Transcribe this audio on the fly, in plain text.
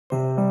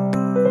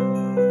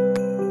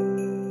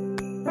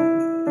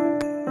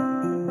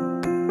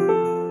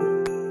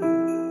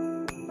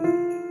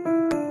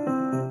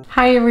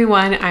Hi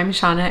everyone, I'm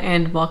Shauna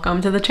and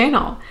welcome to the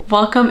channel.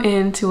 Welcome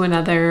into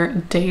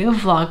another day of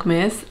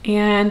Vlogmas,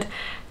 and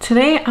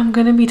today I'm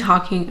going to be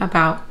talking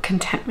about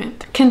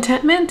contentment.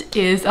 Contentment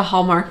is a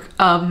hallmark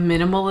of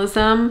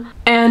minimalism,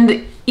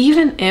 and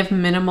even if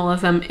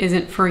minimalism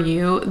isn't for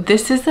you,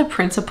 this is a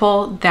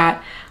principle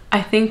that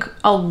I think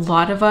a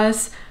lot of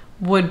us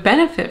would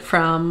benefit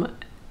from,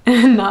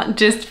 not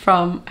just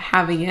from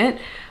having it,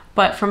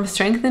 but from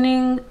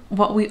strengthening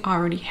what we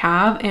already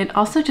have and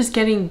also just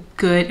getting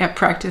good at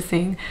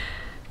practicing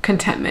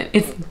contentment.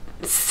 It's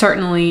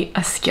certainly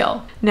a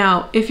skill.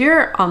 Now, if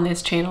you're on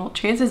this channel,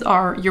 chances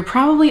are you're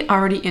probably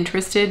already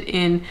interested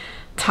in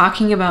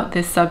talking about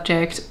this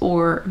subject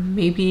or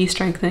maybe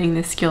strengthening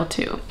this skill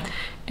too.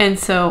 And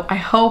so I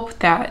hope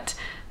that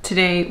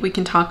today we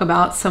can talk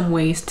about some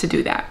ways to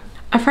do that.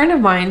 A friend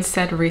of mine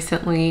said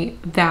recently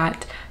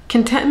that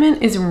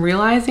contentment is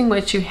realizing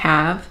what you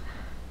have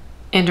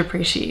and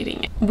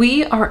appreciating it.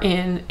 We are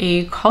in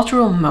a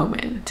cultural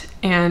moment,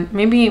 and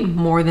maybe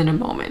more than a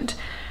moment,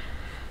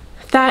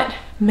 that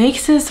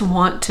makes us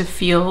want to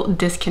feel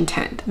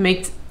discontent.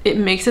 It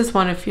makes us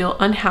want to feel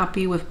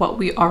unhappy with what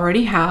we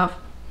already have,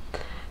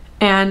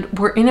 and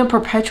we're in a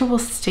perpetual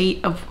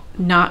state of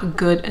not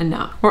good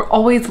enough. We're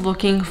always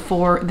looking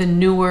for the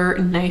newer,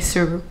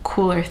 nicer,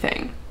 cooler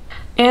thing.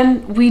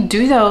 And we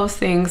do those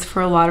things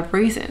for a lot of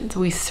reasons.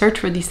 We search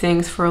for these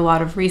things for a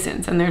lot of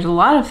reasons, and there's a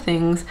lot of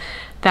things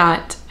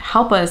that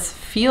help us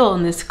feel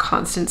in this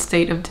constant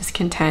state of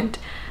discontent.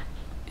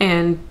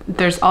 And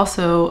there's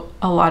also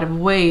a lot of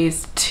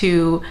ways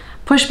to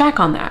push back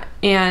on that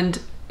and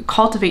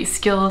cultivate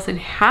skills and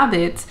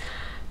habits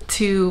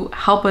to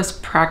help us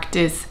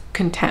practice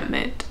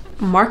contentment.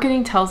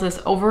 Marketing tells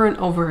us over and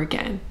over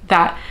again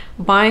that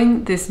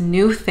buying this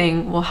new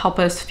thing will help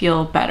us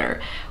feel better.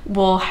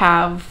 We'll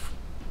have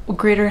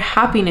greater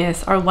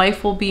happiness, our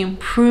life will be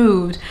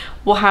improved,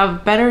 we'll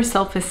have better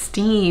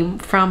self-esteem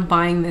from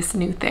buying this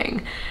new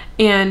thing.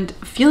 And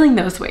feeling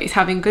those ways,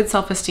 having good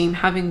self-esteem,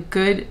 having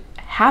good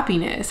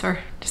happiness, or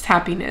just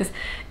happiness,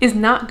 is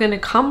not going to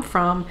come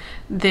from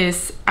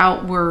this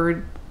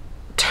outward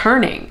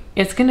turning.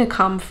 It's going to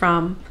come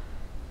from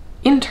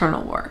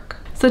internal work.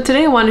 So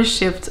today I want to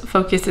shift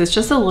focuses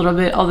just a little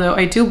bit, although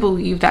I do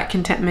believe that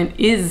contentment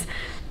is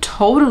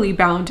totally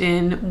bound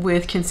in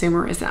with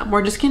consumerism.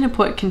 We're just going to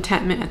put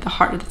contentment at the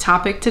heart of the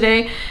topic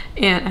today,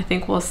 and I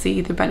think we'll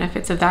see the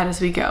benefits of that as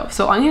we go.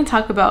 So I'm going to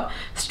talk about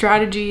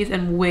strategies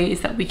and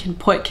ways that we can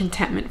put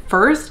contentment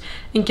first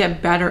and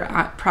get better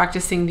at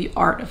practicing the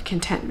art of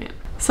contentment.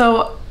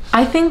 So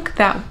I think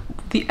that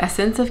the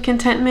essence of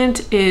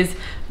contentment is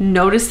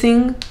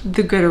noticing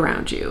the good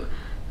around you,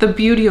 the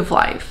beauty of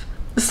life.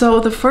 So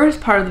the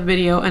first part of the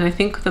video, and I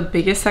think the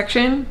biggest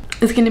section,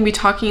 is going to be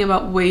talking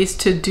about ways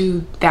to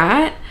do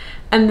that.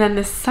 And then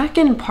the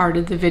second part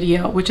of the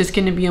video, which is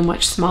going to be a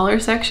much smaller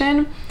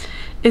section,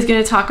 is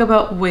going to talk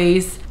about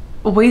ways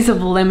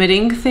of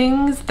limiting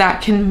things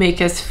that can make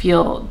us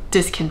feel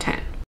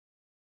discontent.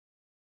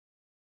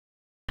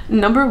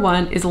 Number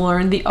one is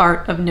learn the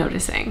art of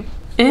noticing.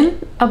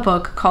 In a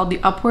book called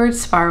The Upward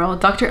Spiral,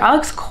 Dr.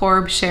 Alex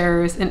Korb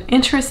shares an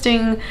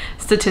interesting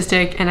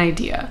statistic and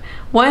idea,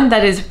 one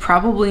that is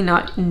probably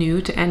not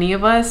new to any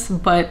of us,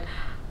 but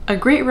a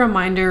great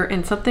reminder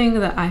and something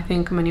that I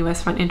think many of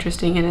us find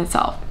interesting in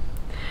itself.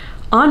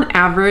 On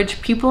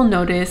average, people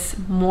notice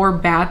more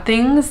bad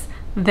things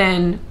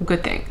than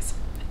good things,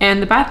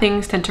 and the bad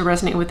things tend to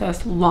resonate with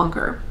us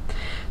longer.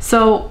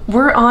 So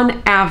we're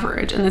on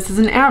average, and this is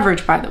an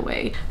average, by the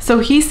way. So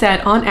he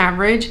said on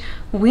average,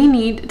 we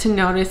need to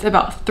notice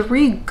about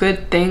 3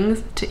 good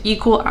things to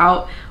equal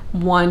out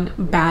 1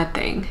 bad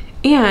thing.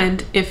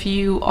 And if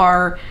you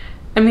are,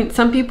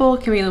 some people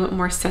can be a little bit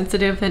more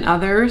sensitive than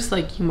others,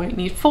 like you might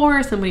need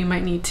 4, somebody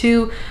might need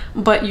 2,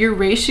 but your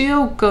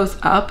ratio goes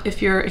up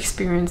if you're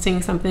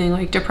experiencing something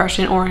like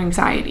depression or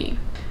anxiety.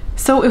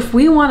 So if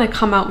we want to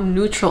come out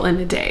neutral in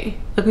a day,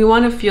 like we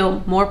want to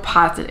feel more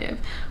positive,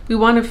 we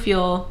want to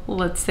feel,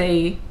 let's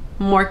say,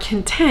 more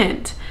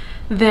content,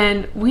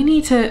 then we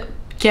need to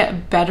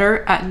get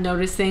better at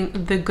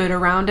noticing the good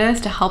around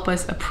us to help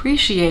us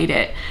appreciate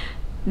it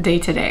day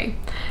to day.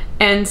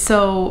 And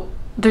so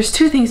there's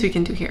 2 things we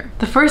can do here.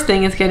 The first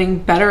thing is getting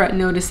better at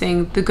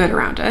noticing the good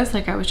around us,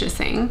 like I was just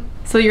saying.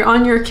 So you're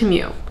on your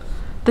commute.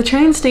 The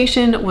train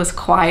station was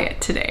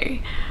quiet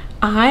today.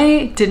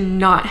 I did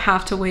not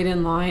have to wait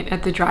in line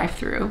at the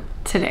drive-thru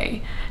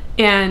today.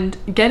 And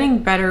getting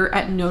better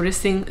at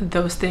noticing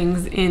those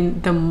things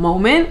in the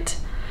moment,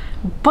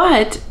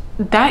 but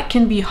that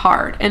can be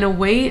hard. And a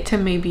way to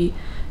maybe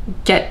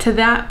get to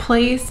that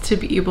place, to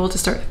be able to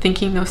start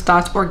thinking those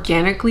thoughts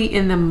organically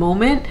in the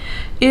moment,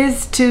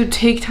 is to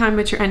take time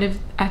at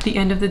the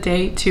end of the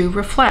day to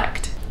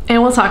reflect.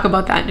 And we'll talk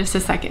about that in just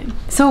a second.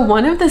 So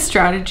one of the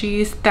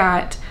strategies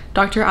that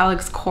Dr.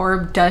 Alex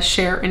Korb does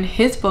share in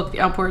his book,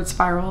 The Upward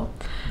Spiral,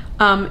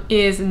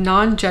 is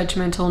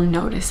non-judgmental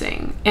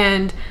noticing.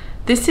 And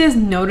this is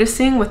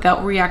noticing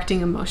without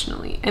reacting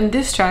emotionally. And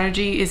this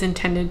strategy is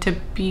intended to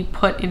be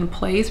put in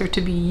place or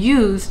to be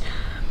used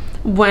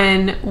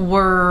when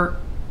we're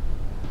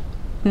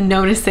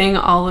noticing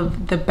all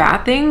of the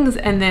bad things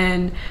and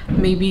then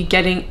maybe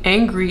getting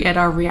angry at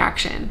our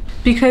reaction.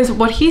 Because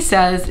what he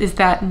says is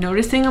that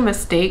noticing a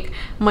mistake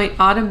might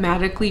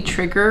automatically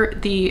trigger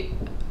the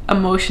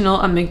emotional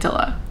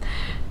amygdala.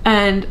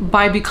 And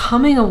by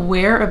becoming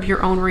aware of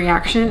your own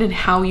reaction and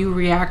how you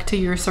react to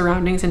your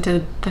surroundings and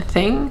to the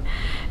thing,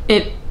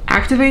 it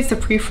activates the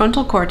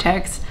prefrontal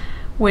cortex,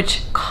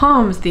 which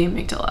calms the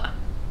amygdala.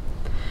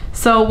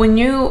 So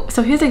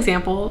his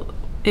example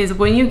is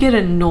when you get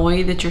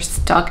annoyed that you're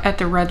stuck at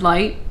the red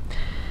light,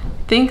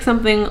 think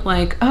something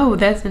like, oh,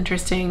 that's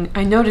interesting.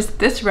 I noticed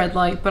this red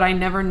light, but I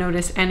never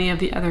noticed any of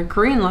the other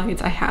green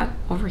lights I had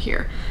over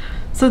here.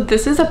 So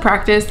this is a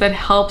practice that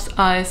helps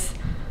us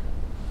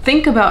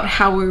think about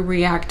how we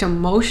react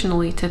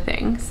emotionally to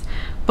things,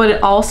 but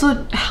it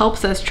also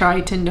helps us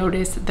try to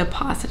notice the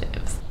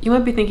positives. You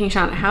might be thinking,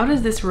 Shauna, how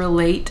does this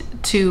relate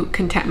to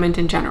contentment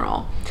in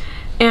general?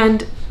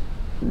 And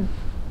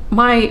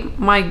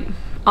my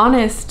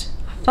honest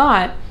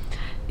thought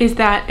is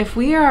that if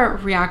we are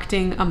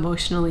reacting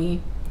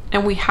emotionally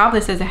and we have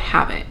this as a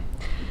habit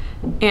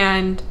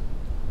and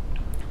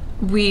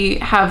we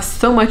have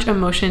so much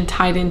emotion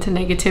tied into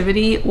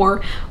negativity,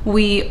 or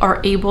we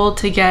are able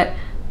to get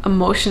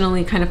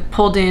emotionally kind of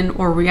pulled in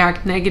or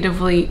react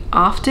negatively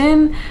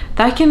often,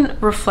 that can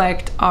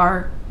reflect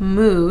our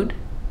mood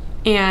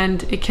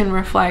and it can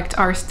reflect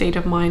our state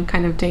of mind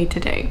kind of day to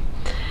day.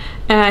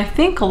 And I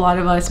think a lot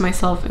of us,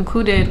 myself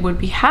included, would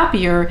be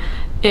happier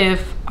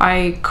if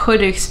I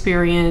could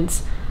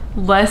experience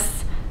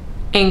less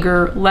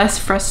anger, less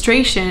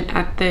frustration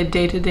at the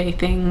day-to-day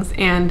things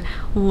and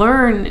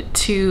learn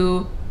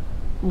to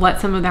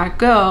let some of that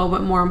go,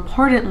 but more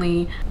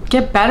importantly,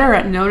 get better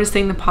at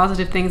noticing the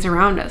positive things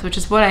around us, which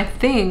is what I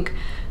think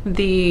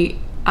the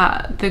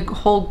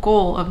whole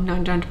goal of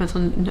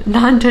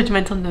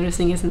non-judgmental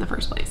noticing is in the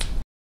first place.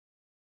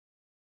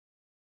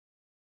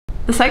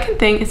 The second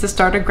thing is to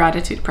start a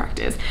gratitude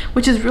practice,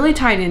 which is really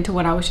tied into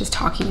what I was just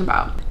talking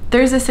about.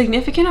 There's a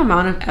significant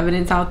amount of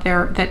evidence out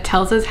there that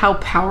tells us how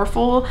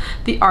powerful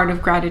the art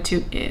of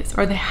gratitude is,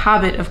 or the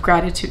habit of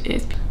gratitude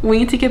is. We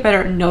need to get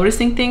better at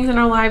noticing things in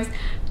our lives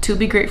to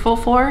be grateful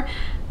for,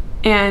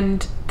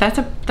 and that's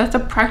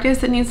a practice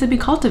that needs to be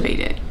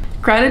cultivated.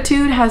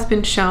 Gratitude has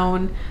been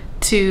shown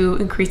to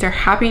increase our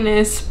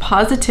happiness,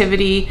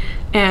 positivity,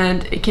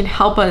 and it can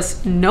help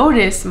us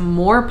notice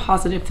more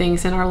positive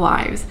things in our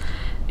lives.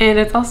 And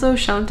it's also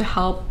shown to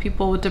help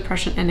people with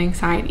depression and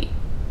anxiety.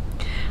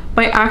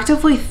 By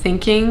actively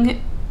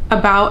thinking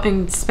about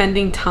and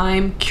spending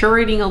time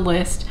curating a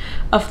list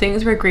of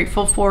things we're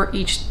grateful for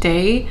each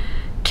day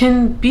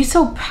can be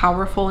so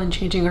powerful in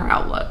changing our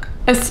outlook,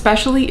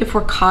 especially if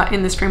we're caught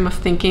in this frame of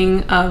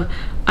thinking of,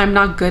 I'm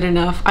not good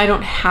enough, I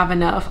don't have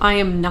enough, I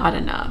am not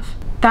enough.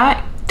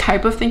 That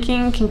type of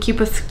thinking can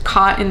keep us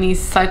caught in these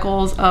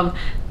cycles of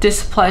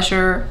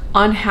displeasure,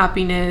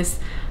 unhappiness,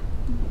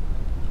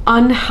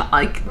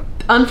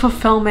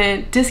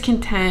 unfulfillment,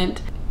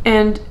 discontent,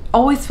 and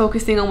always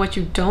focusing on what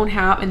you don't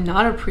have and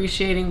not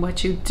appreciating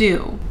what you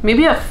do.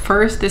 Maybe at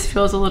first this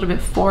feels a little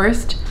bit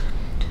forced,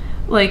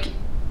 like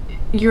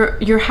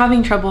you're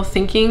having trouble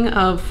thinking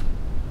of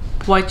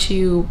what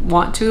you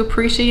want to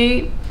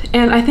appreciate.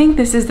 And I think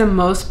this is the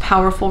most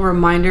powerful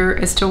reminder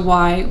as to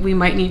why we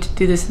might need to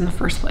do this in the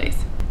first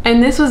place.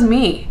 And this was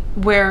me,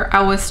 where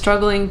I was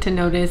struggling to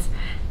notice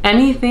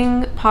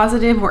anything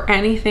positive or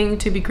anything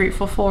to be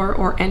grateful for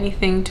or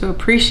anything to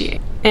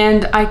appreciate.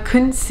 And I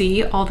couldn't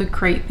see all the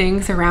great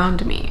things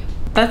around me.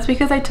 That's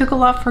because I took a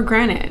lot for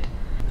granted.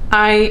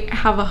 I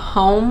have a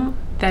home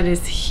that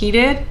is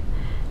heated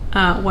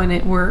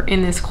when we're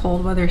in this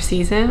cold weather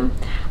season.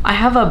 I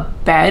have a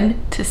bed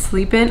to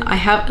sleep in. I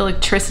have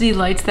electricity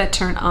lights that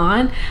turn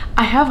on.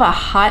 I have a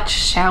hot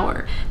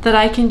shower that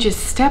I can just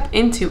step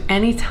into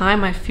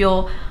anytime I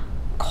feel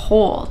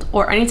cold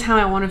or anytime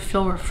I want to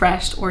feel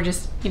refreshed or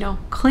just,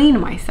 clean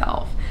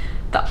myself.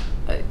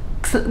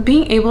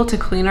 Being able to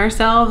clean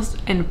ourselves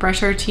and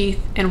brush our teeth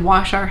and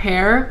wash our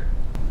hair,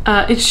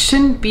 it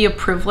shouldn't be a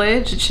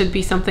privilege. It should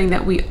be something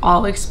that we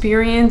all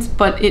experience,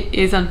 but it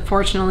is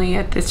unfortunately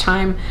at this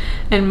time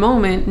and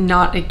moment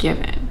not a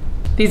given.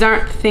 These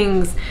aren't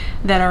things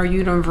that are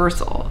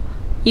universal,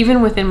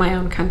 even within my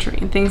own country,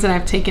 and things that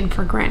I've taken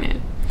for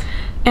granted.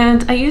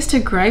 And I used to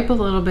gripe a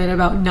little bit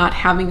about not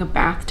having a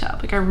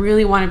bathtub. Like, I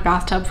really want a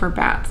bathtub for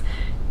baths.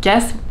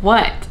 Guess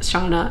what,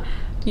 Shauna?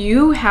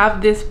 You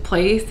have this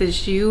place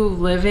that you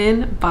live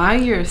in by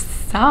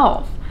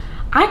yourself.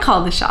 I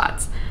call the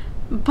shots.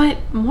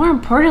 But more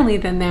importantly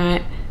than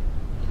that,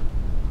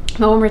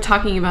 when we're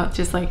talking about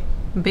just like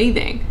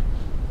bathing,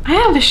 I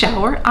have a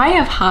shower, I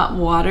have hot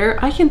water,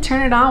 I can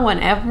turn it on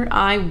whenever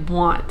I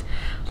want.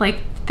 Like,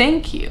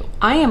 thank you.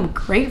 I am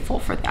grateful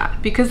for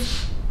that,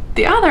 because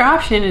the other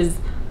option is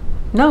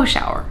no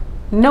shower,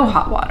 no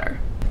hot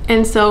water.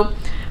 And so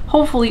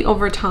hopefully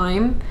over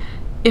time,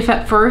 if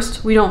at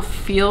first we don't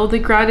feel the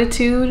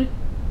gratitude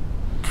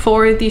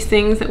for these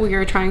things that we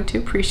are trying to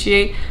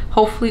appreciate,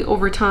 hopefully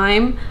over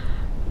time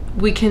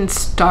we can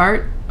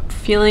start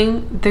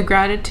feeling the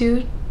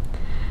gratitude.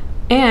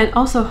 And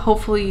also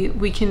hopefully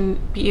we can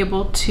be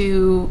able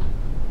to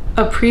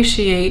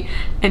appreciate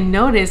and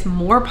notice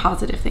more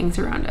positive things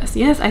around us.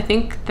 Yes, I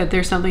think that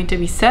there's something to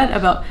be said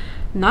about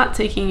not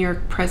taking your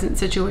present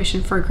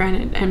situation for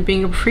granted and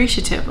being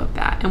appreciative of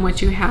that and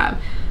what you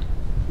have.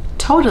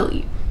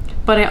 Totally.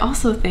 But I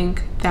also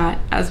think that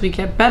as we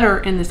get better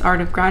in this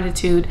art of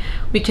gratitude,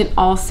 we can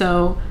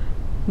also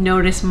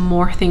notice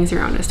more things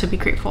around us to be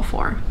grateful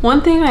for.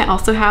 One thing I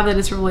also have that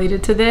is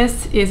related to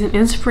this is an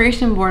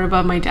inspiration board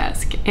above my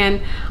desk.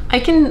 And I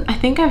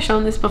think I've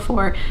shown this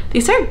before.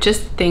 These are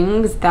just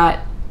things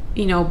that,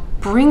 you know,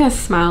 bring a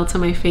smile to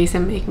my face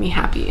and make me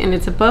happy. And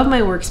it's above my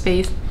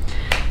workspace.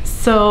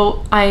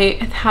 So I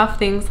have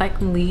things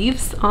like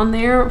leaves on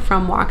there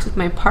from walks with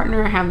my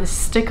partner. I have this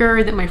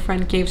sticker that my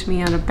friend gave to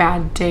me on a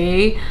bad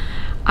day.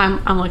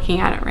 I'm looking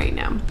at it right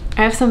now.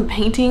 I have some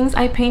paintings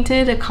I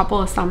painted a couple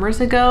of summers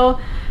ago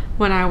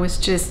when I was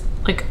just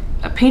like,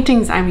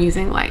 paintings I'm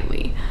using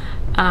lightly,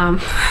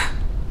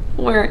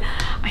 where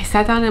I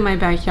sat down in my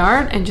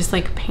backyard and just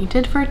like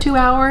painted for 2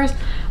 hours.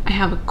 I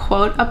have a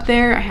quote up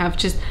there. I have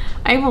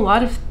a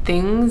lot of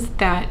things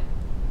that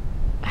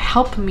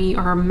help me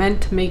or are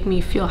meant to make me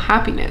feel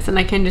happiness, and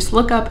I can just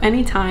look up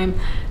anytime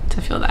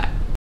to feel that.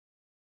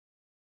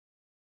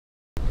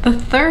 The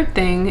third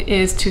thing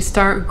is to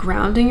start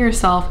grounding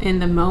yourself in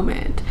the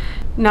moment.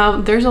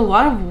 Now, there's a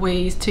lot of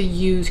ways to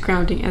use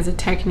grounding as a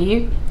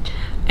technique,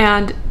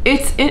 and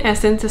it's in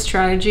essence a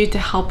strategy to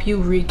help you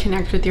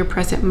reconnect with your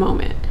present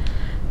moment.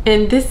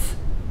 And this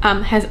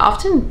has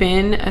often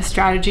been a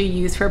strategy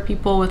used for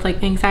people with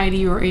like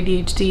anxiety or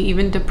ADHD,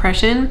 even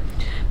depression,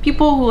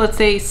 people who, let's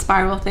say,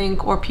 spiral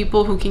think, or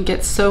people who can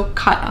get so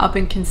caught up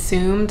and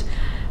consumed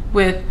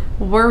with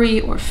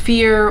worry or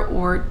fear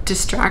or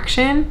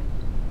distraction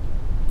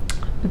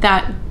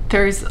that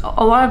there's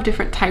a lot of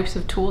different types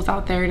of tools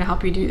out there to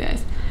help you do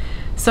this.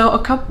 So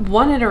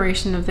one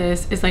iteration of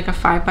this is like a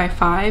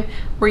 5x5,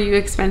 where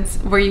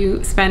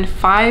you spend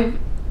 5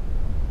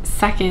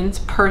 seconds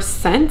per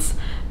sense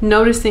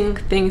noticing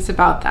things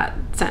about that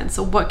sense.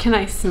 So what can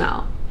I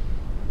smell?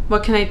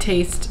 What can I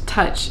taste,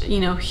 touch,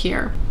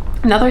 hear?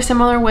 Another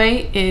similar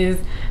way is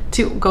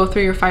to go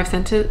through your five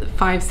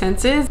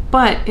senses,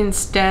 but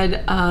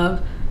instead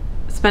of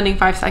spending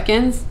 5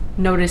 seconds,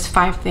 notice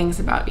 5 things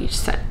about each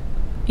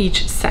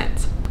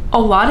sense. A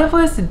lot of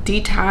us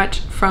detach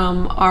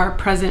from our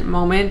present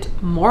moment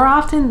more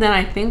often than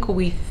I think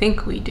we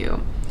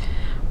do.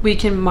 We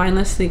can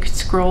mindlessly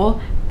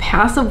scroll,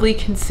 passively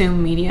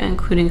consume media,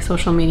 including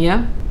social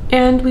media,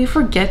 and we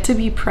forget to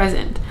be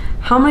present.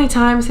 How many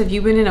times have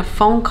you been in a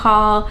phone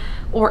call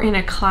or in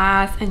a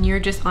class and you're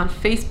just on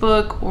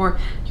Facebook, or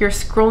you're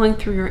scrolling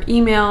through your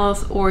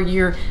emails, or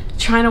you're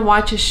trying to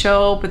watch a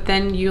show but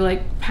then you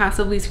like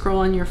passively scroll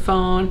on your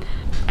phone?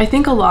 I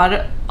think a lot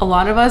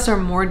of us are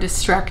more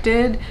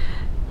distracted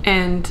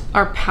and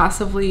are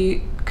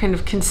passively kind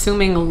of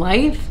consuming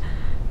life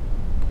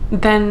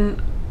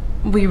than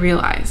we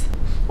realize.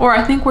 Or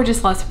I think we're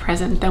just less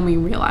present than we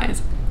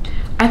realize.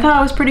 I thought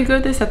I was pretty good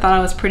at this. I thought I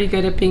was pretty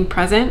good at being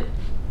present.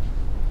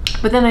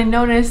 But then I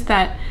noticed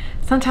that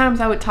sometimes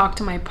I would talk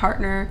to my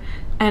partner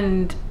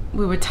and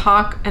we would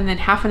talk, and then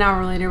half an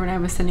hour later when I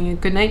was sending a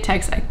goodnight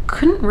text, I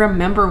couldn't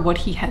remember what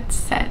he had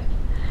said.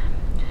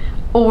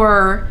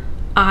 Or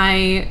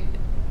I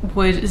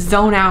would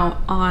zone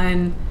out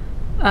on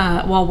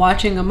while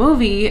watching a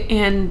movie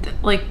and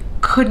like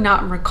could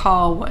not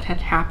recall what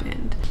had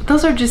happened.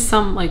 Those are just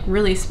some like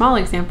really small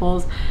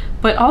examples,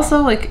 but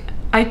also like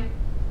I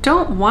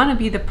don't want to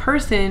be the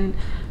person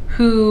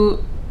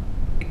who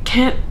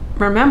can't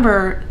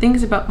remember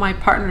things about my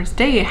partner's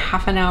day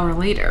half an hour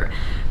later.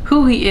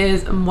 Who he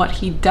is and what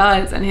he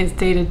does and his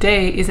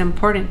day-to-day is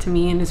important to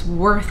me and is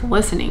worth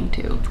listening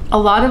to. A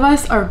lot of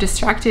us are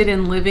distracted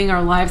and living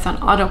our lives on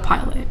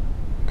autopilot,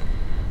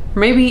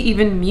 maybe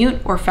even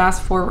mute or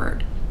fast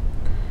forward.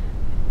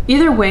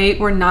 Either way,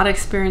 we're not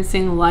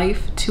experiencing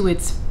life to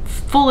its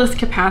fullest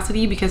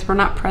capacity because we're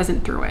not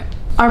present through it.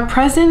 Our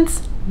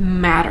presence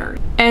matters.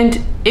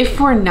 And if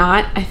we're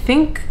not, I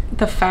think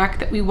the fact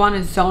that we want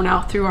to zone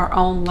out through our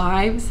own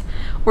lives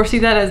or see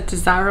that as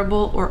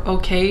desirable or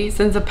okay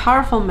sends a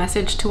powerful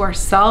message to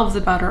ourselves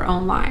about our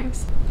own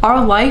lives.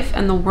 Our life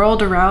and the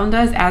world around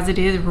us as it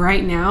is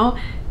right now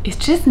is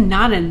just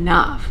not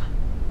enough.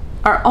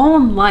 Our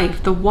own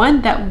life, the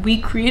one that we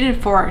created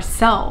for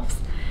ourselves,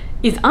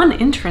 is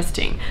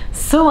uninteresting.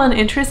 So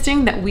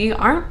uninteresting that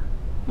we're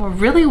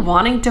really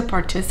wanting to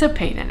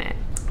participate in it.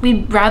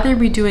 We'd rather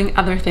be doing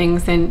other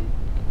things than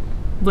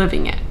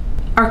living it.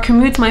 Our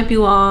commutes might be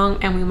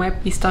long and we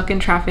might be stuck in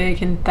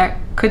traffic, and that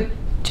could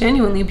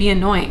genuinely be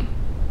annoying.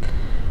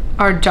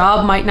 Our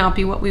job might not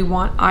be what we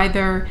want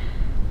either.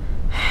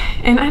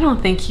 And I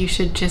don't think you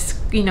should just,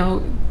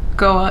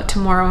 go out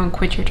tomorrow and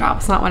quit your job.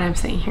 It's not what I'm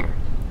saying here.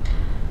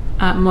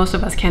 Most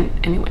of us can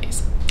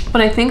anyways.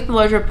 But I think the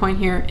larger point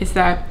here is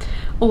that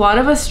a lot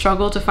of us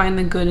struggle to find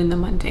the good in the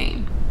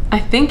mundane. I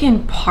think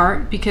in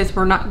part because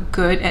we're not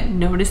good at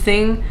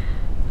noticing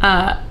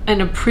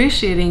and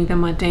appreciating the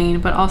mundane,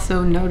 but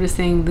also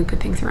noticing the good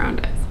things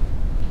around us.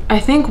 I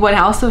think what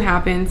also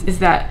happens is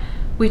that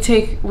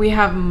we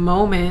have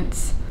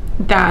moments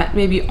that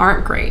maybe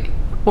aren't great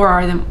or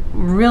are them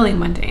really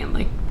mundane,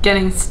 like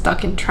getting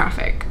stuck in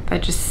traffic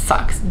that just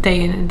sucks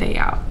day in and day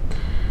out.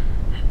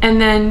 And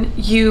then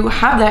you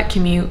have that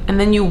commute, and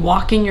then you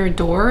walk in your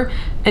door,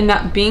 and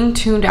that being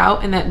tuned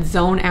out and that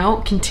zone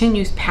out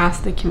continues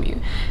past the commute.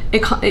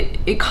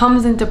 It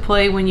comes into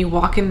play when you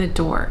walk in the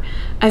door,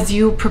 as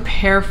you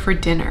prepare for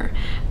dinner,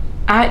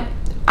 at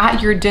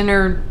your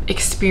dinner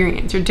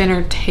experience, your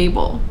dinner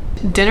table.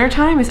 Dinner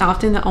time is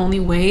often the only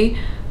way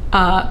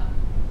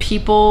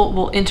people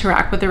will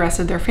interact with the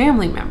rest of their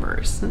family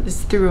members,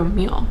 is through a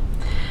meal.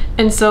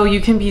 And so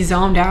you can be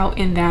zoned out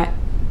in that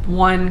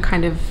one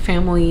kind of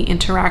family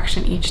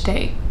interaction each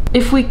day.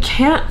 If we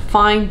can't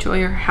find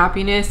joy or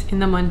happiness in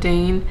the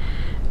mundane,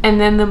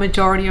 and then the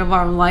majority of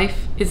our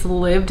life is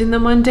lived in the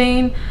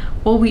mundane,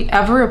 will we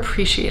ever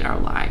appreciate our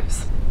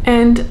lives?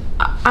 And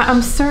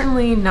I'm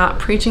certainly not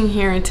preaching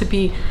here to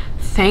be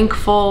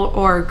thankful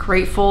or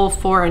grateful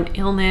for an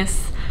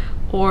illness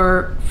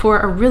or for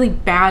a really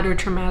bad or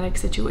traumatic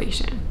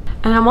situation.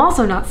 And I'm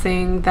also not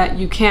saying that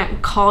you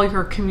can't call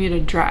your commute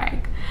a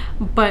drag,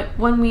 but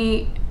when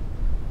we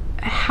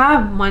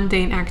have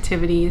mundane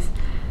activities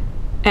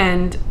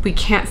and we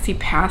can't see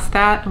past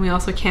that, and we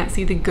also can't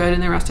see the good in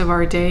the rest of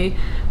our day,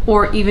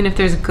 or even if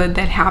there's good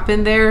that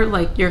happened there,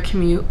 like your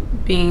commute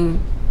being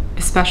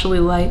especially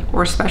light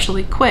or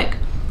especially quick,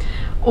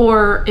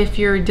 or if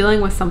you're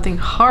dealing with something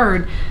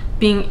hard,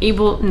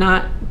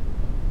 not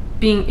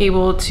being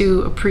able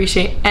to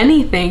appreciate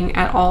anything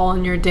at all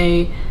in your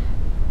day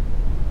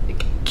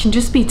can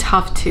just be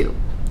tough too.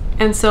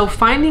 And so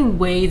finding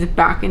ways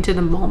back into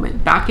the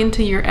moment, back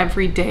into your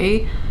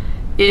everyday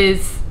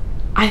is,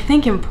 I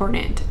think,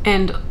 important.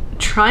 And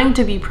trying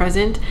to be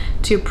present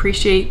to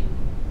appreciate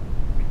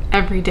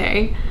every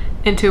day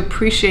and to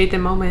appreciate the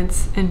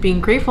moments and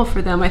being grateful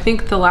for them. I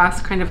think the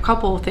last kind of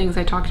couple of things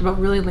I talked about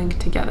really link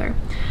together.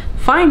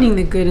 Finding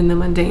the good in the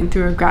mundane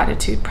through a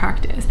gratitude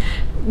practice.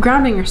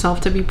 Grounding yourself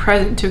to be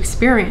present, to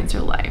experience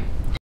your life.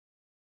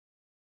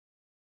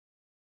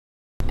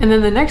 And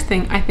then the next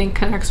thing I think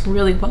connects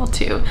really well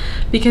too,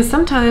 because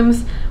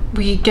sometimes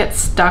we get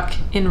stuck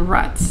in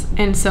ruts.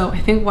 And so I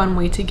think one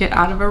way to get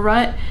out of a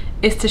rut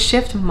is to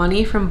shift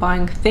money from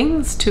buying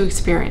things to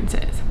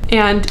experiences.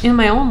 And in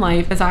my own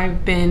life, as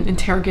I've been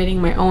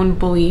interrogating my own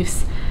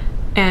beliefs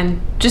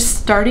and just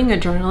starting a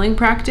journaling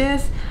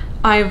practice,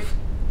 I've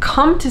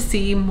come to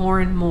see more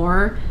and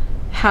more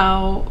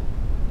how,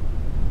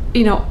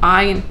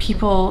 I and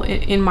people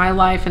in my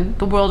life and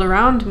the world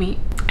around me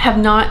have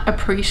not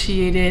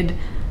appreciated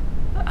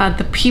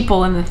the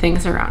people and the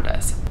things around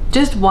us.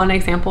 Just one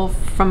example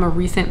from a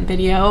recent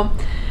video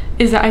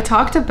is that I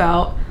talked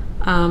about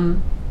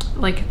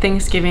like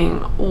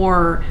Thanksgiving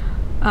or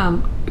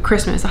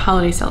Christmas, a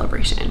holiday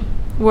celebration,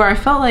 where I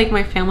felt like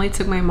my family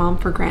took my mom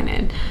for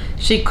granted.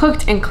 She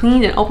cooked and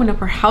cleaned and opened up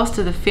her house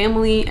to the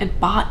family and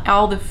bought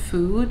all the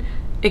food,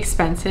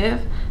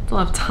 expensive, a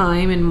lot of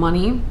time and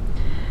money,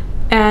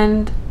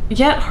 and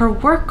yet her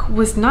work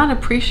was not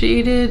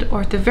appreciated,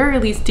 or at the very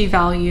least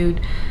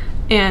devalued,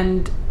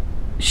 and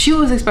she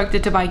was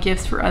expected to buy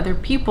gifts for other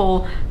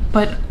people,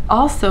 but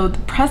also the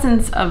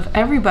presence of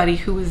everybody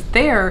who was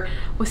there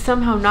was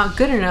somehow not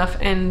good enough,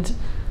 and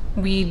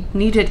we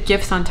needed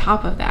gifts on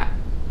top of that.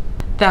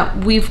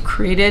 That we've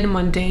created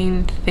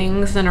mundane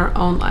things in our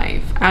own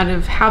life out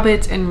of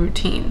habits and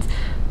routines,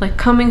 like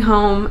coming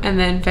home and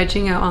then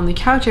vegging out on the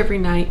couch every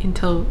night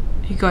until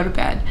you go to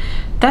bed.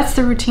 That's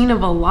the routine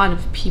of a lot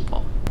of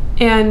people.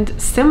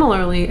 And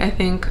similarly, I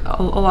think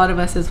a lot of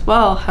us as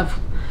well have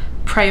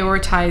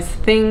prioritize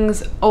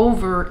things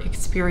over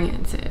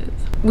experiences.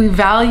 We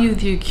value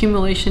the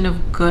accumulation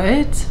of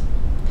goods,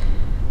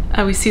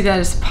 and we see that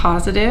as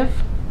positive,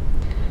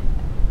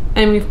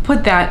 and we've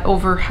put that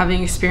over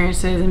having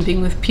experiences and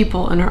being with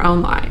people in our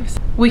own lives.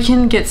 We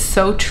can get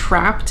so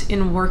trapped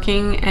in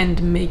working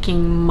and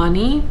making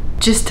money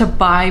just to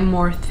buy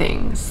more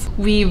things.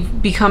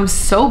 We've become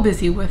so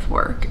busy with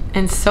work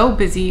and so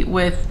busy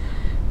with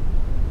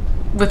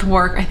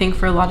work, I think,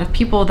 for a lot of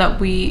people, that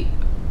we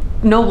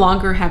no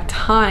longer have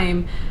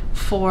time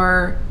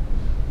for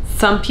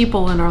some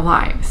people in our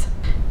lives.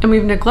 And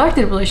we've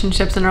neglected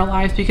relationships in our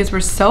lives because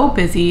we're so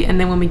busy, and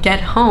then when we get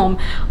home,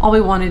 all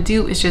we want to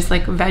do is just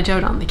like veg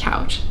out on the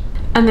couch.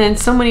 And then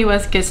so many of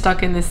us get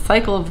stuck in this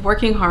cycle of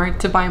working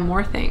hard to buy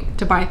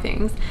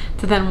things,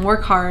 to then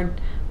work hard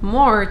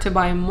more to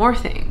buy more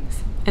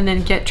things, and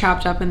then get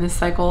trapped up in this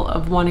cycle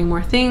of wanting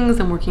more things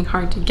and working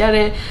hard to get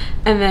it,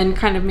 and then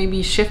kind of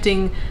maybe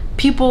shifting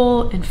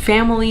people and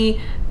family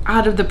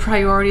out of the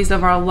priorities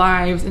of our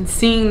lives and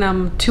seeing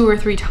them 2 or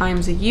 3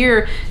 times a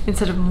year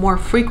instead of more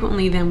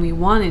frequently than we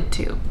wanted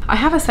to. I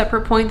have a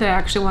separate point that I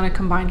actually want to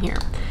combine here.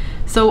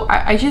 So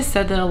I just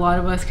said that a lot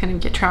of us kind of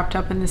get trapped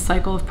up in this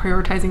cycle of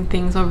prioritizing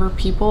things over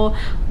people,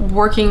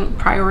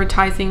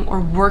 prioritizing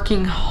or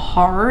working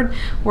hard,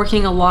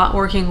 working a lot,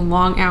 working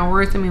long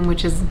hours,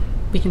 which is,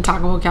 we can talk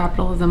about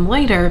capitalism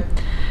later,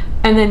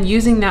 and then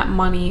using that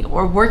money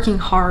or working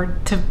hard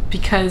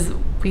because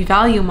we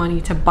value money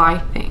to buy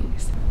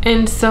things.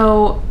 And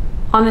so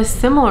On a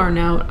similar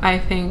note, I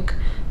think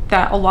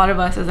that a lot of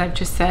us, as I've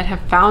just said,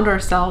 have found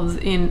ourselves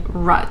in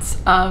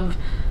ruts of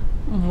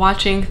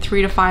watching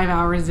 3 to 5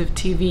 hours of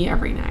TV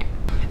every night.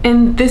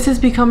 And this has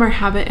become our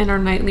habit and our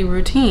nightly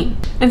routine.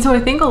 And so I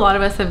think a lot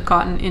of us have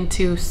gotten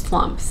into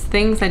slumps,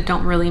 things that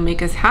don't really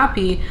make us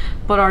happy,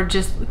 but are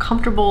just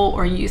comfortable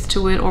or used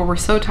to it, or we're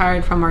so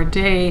tired from our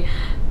day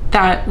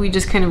that we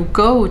just kind of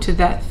go to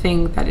that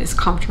thing that is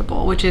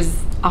comfortable, which is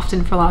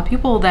often for a lot of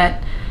people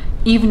that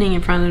evening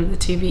in front of the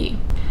TV.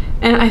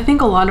 And I think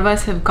a lot of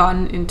us have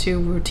gotten into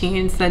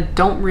routines that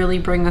don't really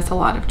bring us a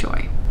lot of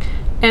joy.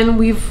 And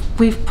we've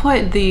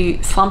put the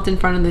slumped in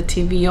front of the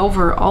TV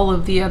over all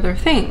of the other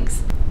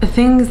things. The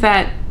things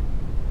that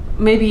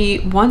maybe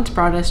once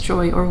brought us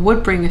joy or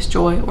would bring us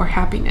joy or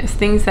happiness.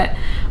 Things that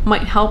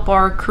might help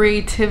our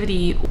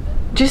creativity.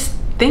 Just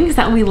things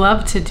that we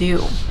love to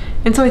do.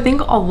 And so I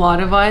think a lot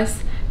of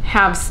us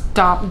have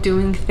stopped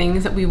doing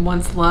things that we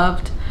once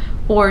loved,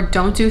 or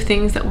don't do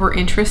things that we're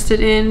interested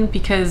in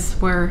because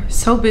we're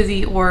so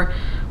busy, or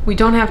we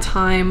don't have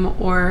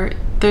time, or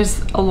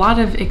there's a lot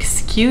of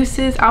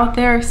excuses out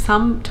there,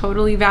 some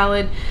totally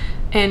valid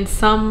and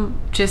some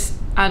just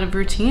out of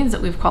routines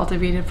that we've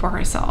cultivated for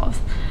ourselves.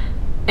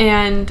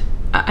 And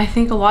I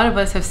think a lot of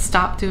us have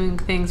stopped doing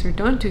things or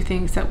don't do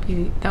things that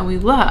we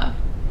love.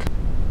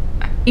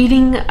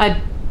 Eating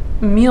a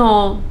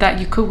meal that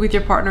you cook with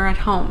your partner at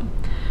home,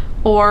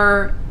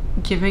 or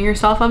giving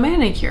yourself a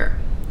manicure,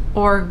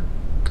 or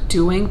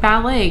doing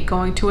ballet,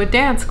 going to a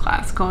dance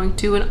class, going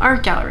to an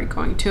art gallery,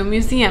 going to a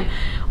museum,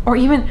 or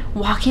even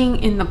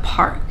walking in the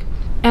park.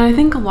 And I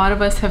think a lot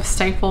of us have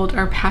stifled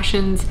our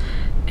passions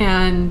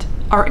and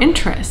our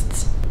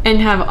interests and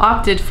have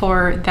opted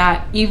for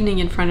that evening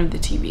in front of the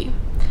TV.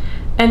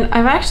 And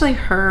I've actually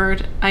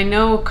heard, I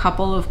know a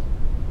couple of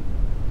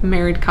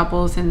married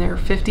couples in their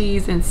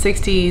 50s and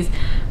 60s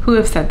who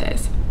have said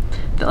this,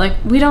 that like,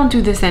 we don't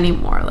do this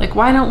anymore. Like,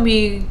 why don't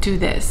we do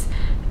this?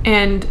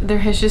 And there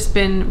has just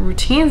been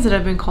routines that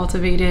have been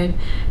cultivated,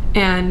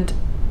 and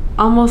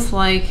almost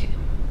like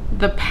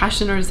the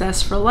passion or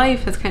zest for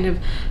life has kind of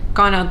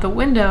gone out the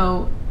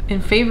window in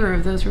favor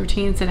of those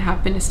routines that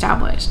have been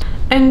established.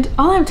 And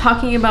all I'm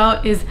talking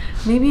about is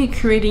maybe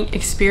creating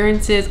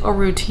experiences or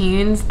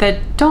routines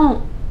that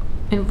don't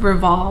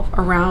revolve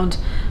around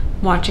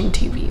watching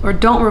TV, or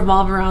don't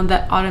revolve around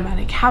that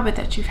automatic habit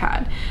that you've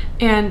had.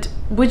 And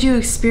would you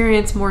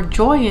experience more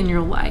joy in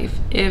your life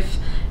if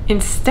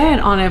instead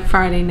on a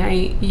Friday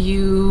night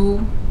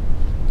you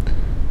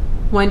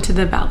went to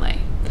the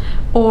ballet?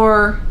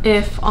 Or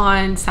if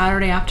on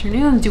Saturday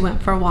afternoons you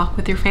went for a walk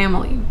with your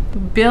family?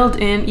 Build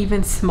in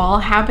even small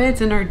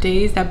habits in our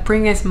days that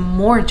bring us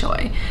more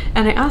joy.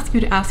 And I ask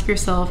you to ask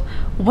yourself,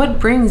 what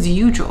brings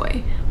you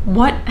joy?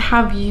 What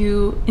have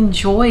you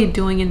enjoyed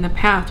doing in the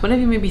past? What have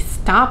you maybe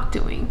stopped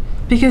doing?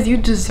 Because you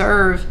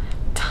deserve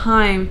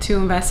time to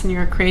invest in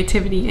your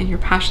creativity and your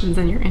passions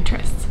and your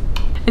interests.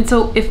 And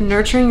so if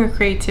nurturing your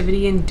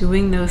creativity and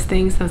doing those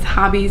things, those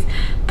hobbies,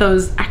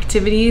 those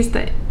activities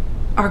that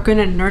are going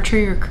to nurture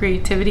your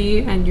creativity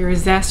and your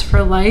zest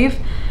for life,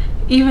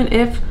 even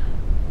if,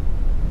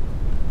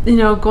 you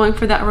know, going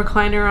for that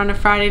recliner on a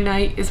Friday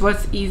night is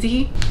what's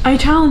easy, I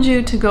challenge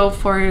you to go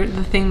for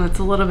the thing that's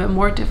a little bit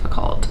more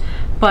difficult,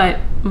 but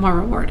more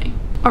rewarding.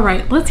 All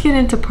right, let's get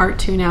into part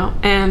 2 now,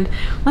 and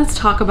let's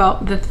talk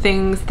about the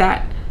things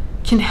that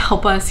can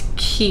help us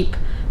keep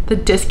the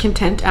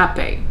discontent at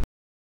bay.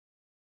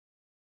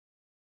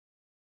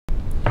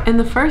 And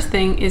the first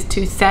thing is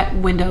to set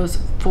windows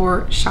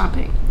for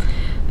shopping.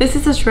 This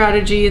is a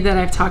strategy that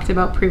I've talked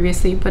about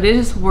previously, but it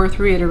is worth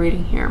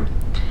reiterating here.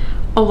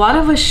 A lot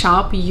of us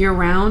shop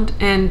year-round,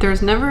 and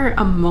there's never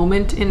a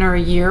moment in our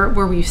year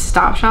where we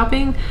stop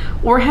shopping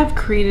or have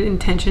created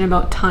intention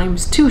about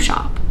times to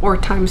shop or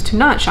times to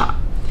not shop.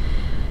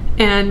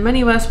 And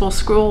many of us will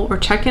scroll or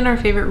check in our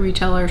favorite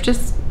retailers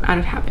just out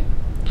of habit.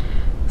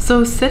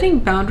 So setting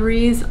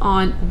boundaries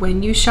on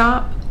when you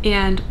shop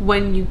and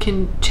when you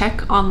can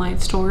check online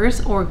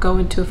stores or go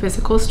into a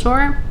physical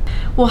store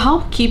will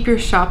help keep your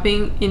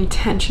shopping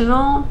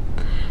intentional.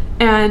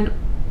 And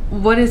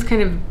what is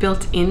kind of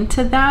built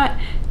into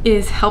that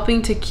is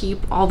helping to keep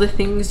all the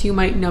things you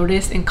might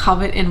notice and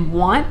covet and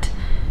want.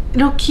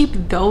 It'll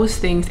keep those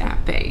things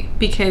at bay,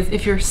 because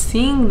if you're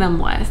seeing them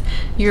less,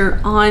 you're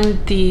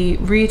on the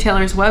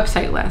retailer's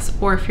website less,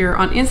 or if you're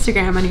on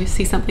Instagram and you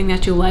see something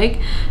that you like,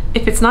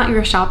 if it's not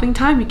your shopping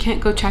time, you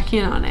can't go check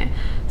in on it.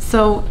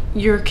 So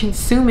you're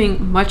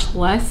consuming much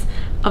less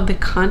of the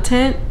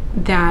content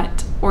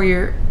that, or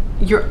you're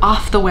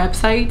off the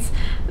websites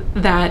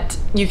that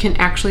you can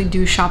actually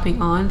do shopping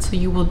on, so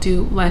you will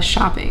do less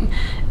shopping.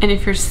 And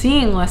if you're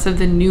seeing less of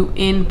the new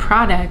in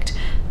product,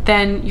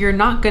 then you're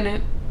not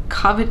gonna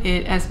covet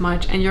it as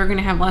much, and you're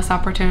gonna have less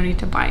opportunity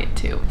to buy it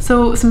too.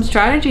 So some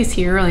strategies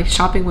here, like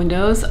shopping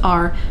windows,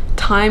 are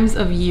times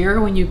of year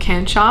when you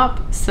can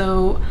shop.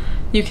 So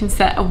you can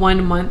set a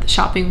 1 month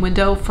shopping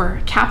window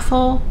for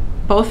capsule,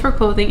 both for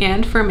clothing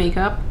and for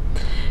makeup.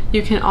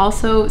 You can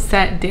also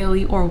set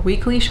daily or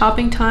weekly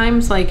shopping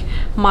times, like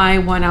my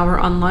 1 hour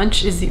on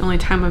lunch is the only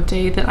time of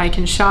day that I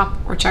can shop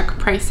or check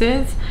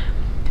prices,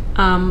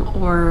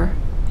 or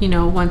you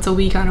know, once a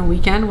week on a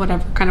weekend,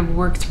 whatever kind of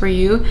works for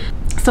you.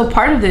 So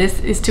part of this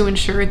is to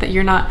ensure that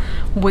you're not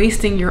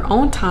wasting your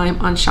own time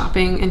on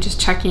shopping and just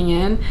checking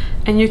in,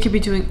 and you could be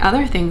doing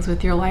other things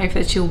with your life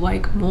that you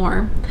like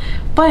more,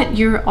 but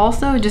you're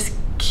also just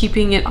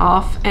keeping it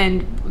off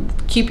and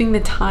keeping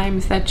the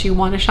times that you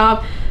want to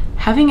shop,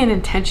 having an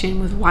intention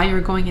with why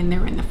you're going in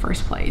there in the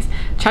first place.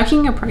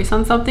 Checking a price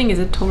on something is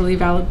a totally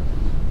valid,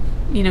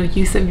 you know,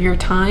 use of your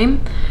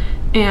time.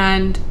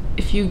 And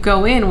if you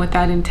go in with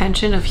that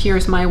intention of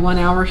here's my 1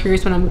 hour,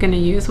 here's what I'm going to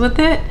use with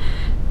it,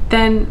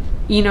 then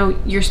you know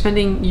you're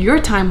spending your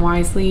time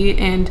wisely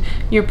and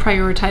you're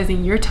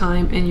prioritizing your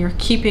time and you're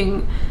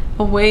keeping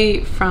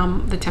away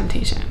from the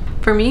temptation.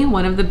 For me,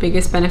 one of the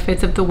biggest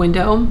benefits of the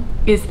window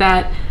is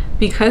that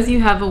because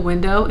you have a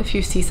window, if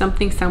you see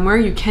something somewhere,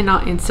 you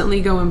cannot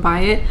instantly go and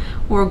buy it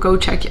or go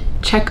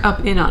check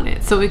up in on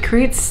it. So it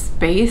creates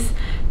space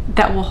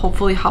that will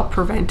hopefully help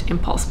prevent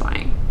impulse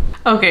buying.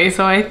 Okay,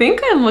 so I think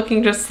I'm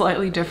looking just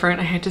slightly different.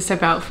 I had to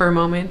step out for a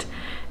moment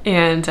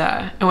and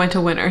I went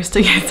to Winners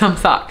to get some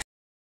socks.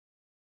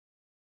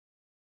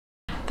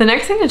 The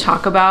next thing to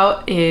talk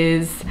about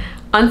is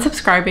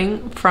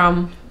unsubscribing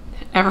from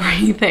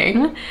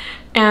everything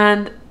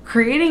and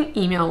creating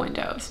email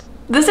windows.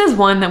 This is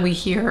one that we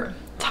hear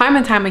time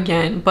and time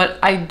again, but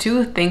I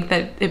do think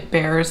that it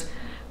bears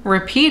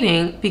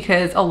repeating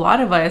because a lot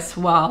of us,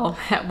 well,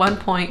 at one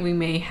point we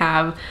may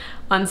have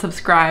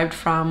unsubscribed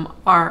from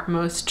our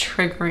most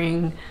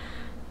triggering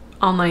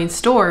online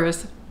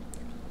stores,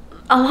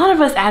 a lot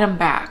of us add them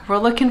back. We're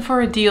looking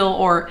for a deal,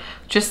 or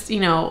just, you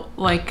know,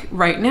 like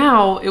right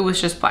now it was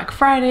just Black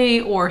Friday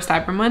or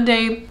Cyber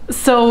Monday.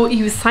 So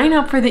you sign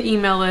up for the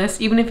email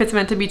list, even if it's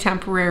meant to be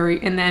temporary,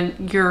 and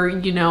then you're,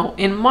 you know,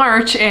 in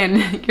March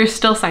and you're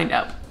still signed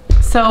up.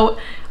 So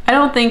I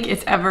don't think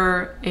it's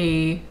ever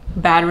a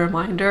bad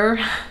reminder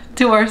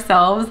to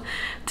ourselves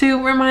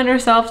to remind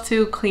ourselves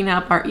to clean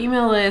up our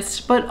email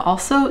list, but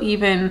also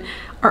even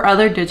our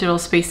other digital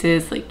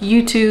spaces like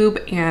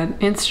YouTube and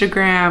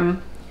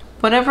Instagram,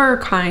 whatever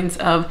kinds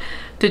of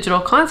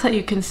digital content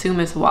you consume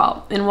as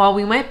well. And while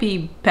we might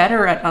be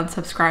better at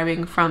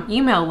unsubscribing from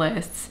email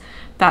lists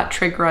that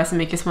trigger us and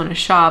make us want to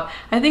shop,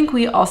 I think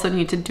we also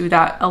need to do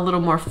that a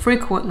little more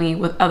frequently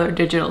with other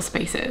digital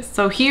spaces.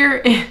 So here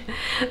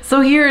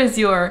is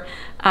your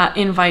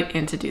invite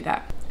in to do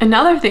that.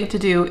 Another thing to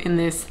do in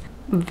this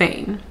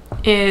vein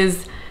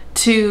is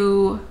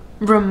to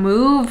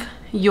remove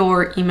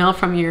your email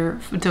from your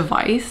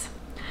device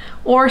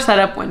or set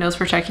up windows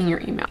for checking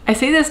your email. I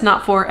say this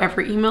not for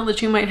every email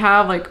that you might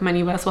have, like many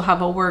of us will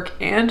have a work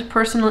and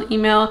personal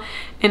email,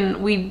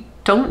 and we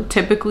don't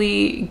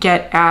typically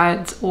get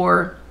ads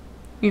or,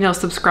 you know,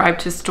 subscribe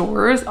to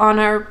stores on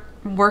our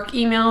work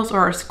emails or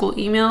our school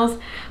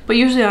emails, but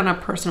usually on our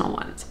personal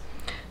ones.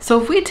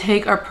 So if we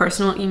take our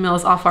personal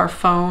emails off our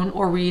phone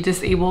or we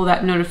disable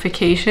that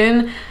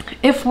notification,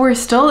 if we're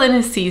still in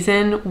a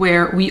season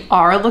where we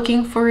are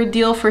looking for a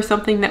deal for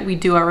something that we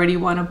do already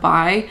want to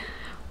buy,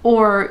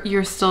 or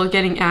you're still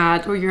getting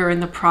ads, or you're in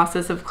the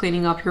process of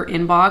cleaning up your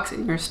inbox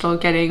and you're still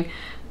getting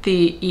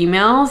the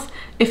emails,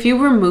 if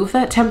you remove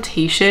that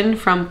temptation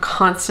from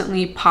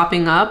constantly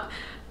popping up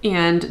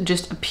and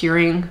just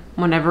appearing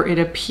whenever it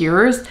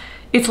appears,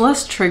 it's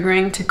less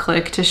triggering to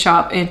click to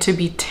shop and to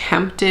be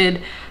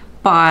tempted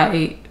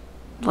by,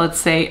 let's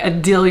say, a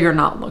deal you're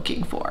not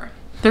looking for.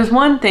 There's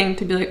one thing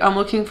to be like, I'm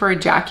looking for a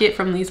jacket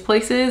from these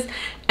places,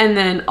 and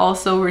then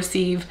also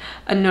receive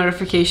a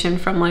notification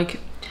from like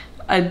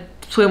a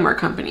swimwear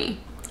company,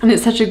 and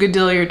it's such a good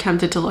deal you're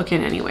tempted to look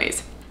in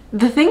anyways.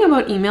 The thing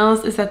about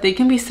emails is that they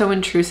can be so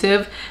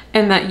intrusive,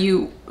 and that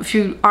if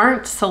you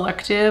aren't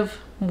selective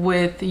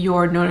with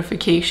your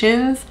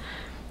notifications,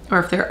 or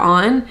if they're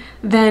on,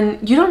 then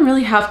you don't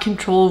really have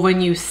control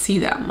when you see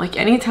them. Like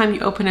anytime you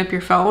open up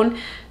your phone,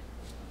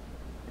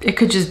 it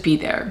could just be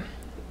there,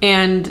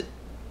 and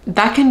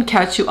that can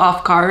catch you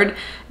off guard.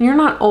 You're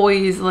not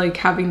always like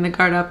having the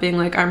guard up being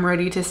like, I'm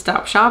ready to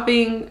stop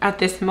shopping at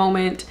this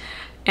moment,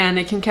 and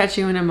it can catch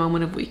you in a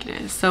moment of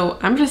weakness. So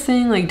I'm just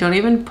saying, like, don't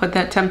even put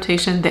that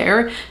temptation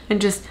there,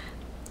 and just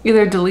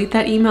either delete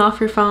that email off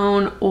your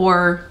phone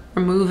or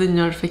remove the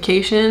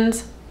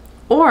notifications,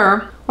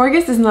 or I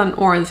guess this is not an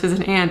or, this is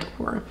an and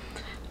or.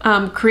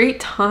 Create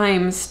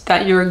times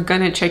that you're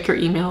gonna check your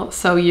email.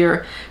 So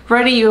you're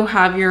ready, you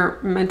have your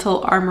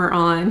mental armor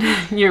on,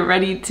 you're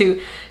ready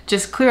to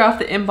just clear off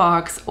the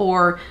inbox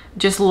or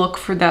just look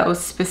for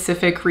those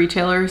specific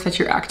retailers that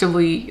you're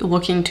actively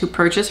looking to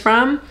purchase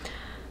from.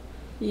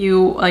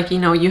 You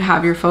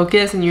have your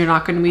focus and you're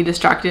not going to be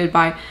distracted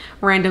by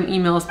random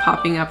emails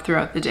popping up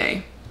throughout the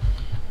day.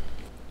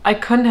 I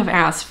couldn't have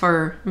asked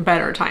for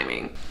better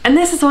timing. And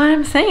this is what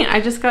I'm saying.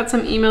 I just got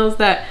some emails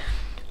that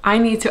I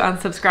need to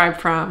unsubscribe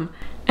from,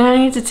 and I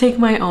need to take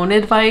my own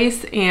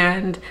advice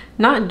and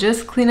not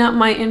just clean up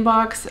my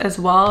inbox as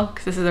well,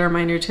 because this is a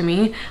reminder to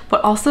me,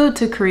 but also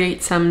to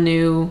create some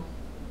new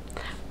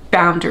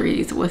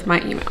boundaries with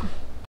my email.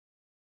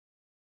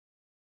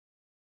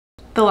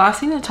 The last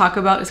thing to talk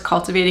about is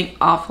cultivating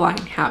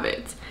offline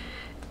habits.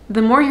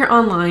 The more you're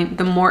online,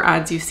 the more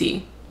ads you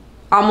see,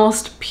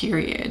 almost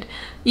period.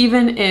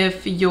 Even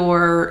if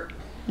you're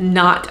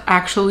not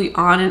actually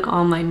on an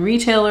online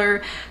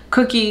retailer,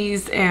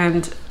 cookies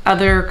and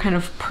other kind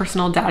of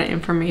personal data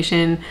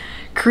information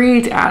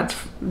creates ads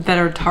that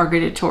are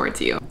targeted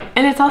towards you.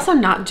 And it's also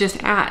not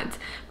just ads,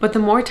 but the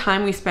more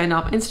time we spend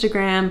off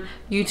Instagram,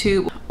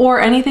 YouTube, or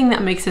anything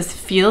that makes us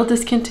feel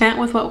discontent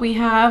with what we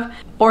have,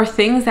 or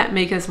things that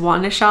make us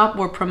want to shop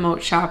or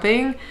promote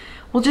shopping,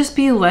 we'll just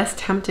be less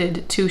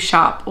tempted to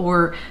shop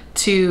or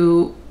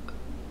to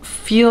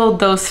feel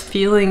those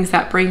feelings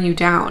that bring you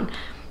down.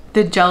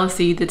 The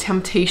jealousy, the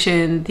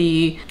temptation,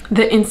 the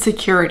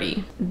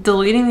insecurity.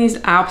 Deleting these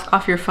apps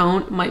off your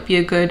phone might be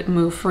a good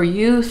move for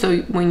you. So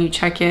when you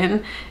check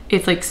in,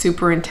 it's like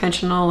super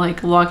intentional,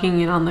 like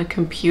logging in on the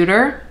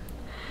computer,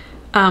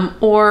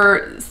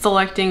 or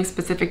selecting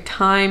specific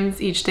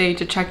times each day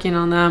to check in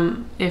on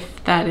them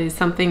if that is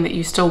something that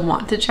you still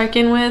want to check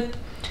in with.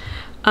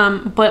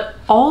 But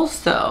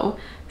also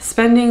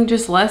spending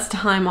just less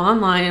time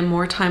online and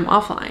more time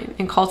offline,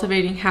 and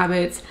cultivating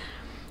habits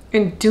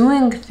and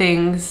doing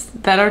things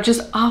that are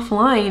just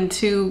offline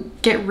to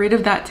get rid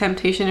of that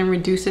temptation and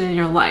reduce it in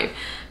your life.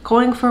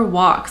 Going for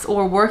walks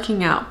or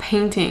working out,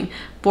 painting,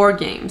 board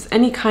games,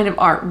 any kind of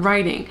art,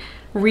 writing,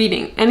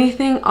 reading,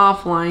 anything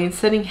offline,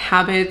 setting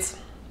habits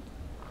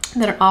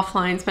that are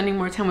offline, spending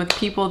more time with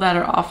people that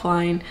are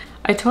offline.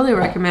 I totally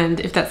recommend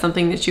if that's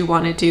something that you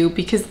want to do,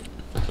 because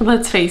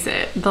let's face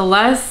it, the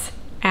less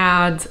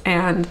ads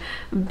and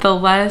the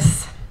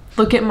less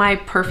look at my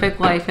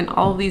perfect life and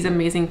all these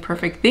amazing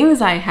perfect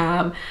things I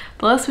have,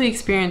 the less we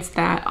experience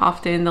that,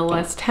 often the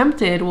less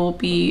tempted we'll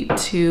be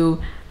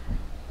to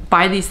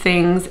buy these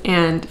things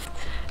and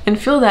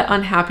feel that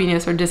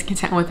unhappiness or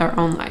discontent with our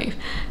own life.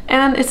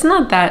 And it's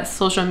not that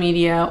social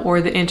media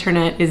or the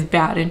internet is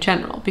bad in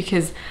general,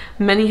 because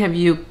many of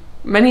you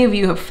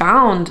have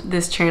found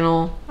this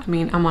channel. I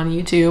mean, I'm on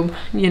YouTube,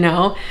 you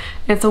know,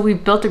 and so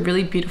we've built a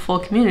really beautiful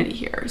community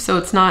here. So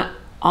it's not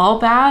all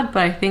bad,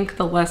 but I think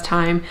the less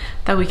time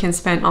that we can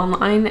spend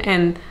online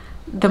and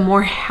the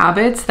more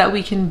habits that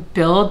we can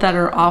build that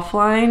are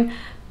offline,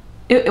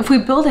 if we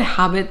build a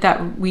habit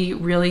that we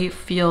really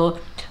feel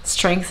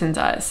strengthens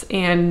us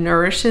and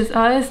nourishes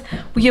us,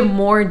 we have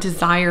more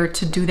desire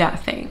to do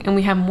that thing, and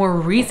we have more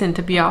reason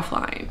to be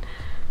offline.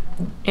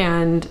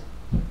 And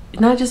it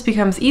not just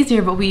becomes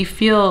easier, but we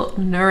feel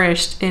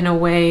nourished in a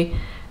way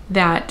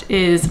that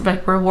is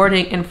like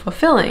rewarding and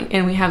fulfilling,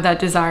 and we have that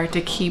desire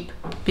to keep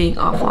being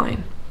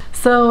offline.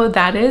 So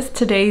that is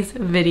today's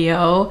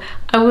video.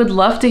 I would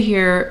love to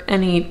hear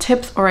any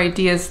tips or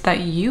ideas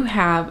that you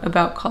have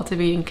about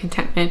cultivating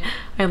contentment.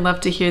 I'd love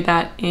to hear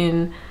that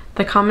in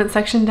the comment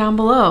section down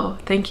below.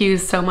 Thank you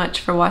so much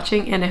for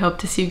watching, and I hope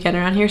to see you again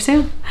around here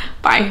soon.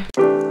 Bye.